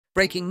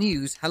Breaking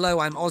news,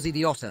 hello, I'm Ozzy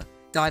the Otter,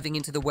 diving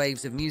into the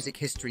waves of music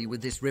history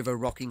with this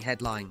river-rocking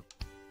headline.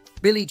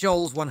 Billy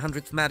Joel's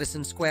 100th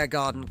Madison Square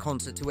Garden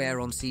concert to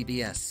air on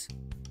CBS.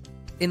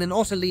 In an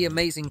otter-lee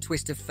amazing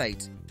twist of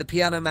fate, the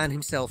piano man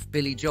himself,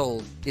 Billy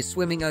Joel, is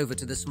swimming over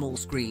to the small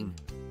screen.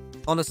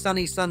 On a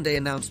sunny Sunday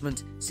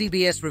announcement,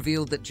 CBS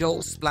revealed that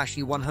Joel's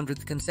splashy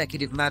 100th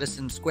consecutive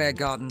Madison Square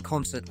Garden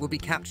concert will be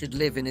captured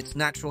live in its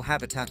natural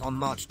habitat on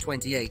March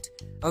 28,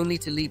 only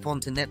to leap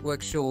onto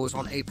network shores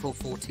on April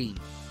 14.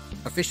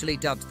 Officially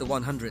dubbed the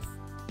 100th,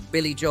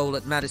 Billy Joel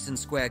at Madison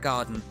Square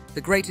Garden,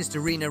 the greatest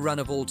arena run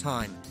of all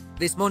time.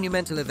 This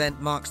monumental event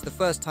marks the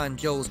first time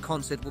Joel's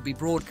concert will be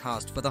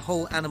broadcast for the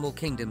whole animal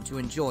kingdom to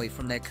enjoy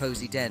from their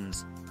cozy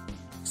dens.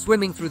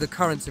 Swimming through the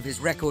currents of his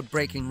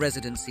record-breaking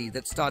residency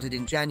that started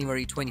in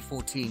January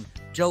 2014,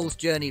 Joel's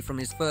journey from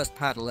his first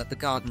paddle at the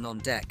Garden on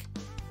Deck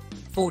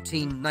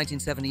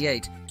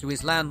 1978, to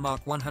his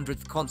landmark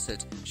 100th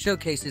concert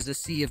showcases a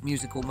sea of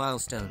musical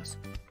milestones.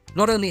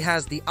 Not only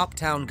has the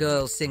Uptown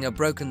Girl singer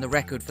broken the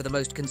record for the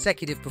most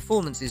consecutive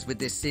performances with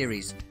this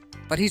series,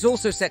 but he's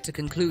also set to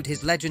conclude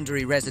his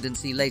legendary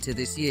residency later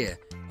this year,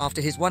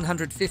 after his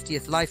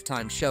 150th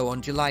lifetime show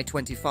on July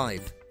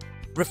 25.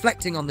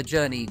 Reflecting on the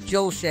journey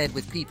Joel shared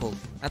with people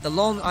at the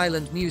Long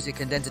Island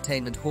Music and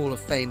Entertainment Hall of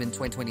Fame in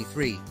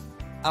 2023.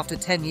 After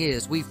 10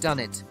 years, we've done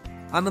it.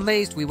 I'm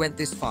amazed we went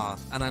this far,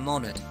 and I'm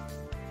honored.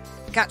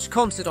 Catch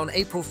concert on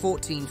April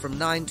 14 from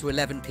 9 to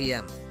 11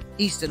 p.m.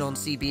 Eastern on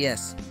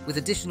CBS, with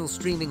additional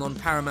streaming on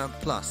Paramount+.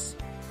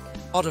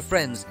 Otter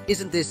friends,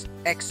 isn't this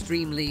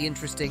extremely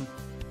interesting?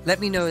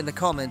 Let me know in the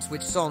comments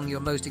which song you're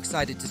most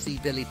excited to see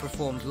Billy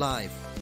performed live.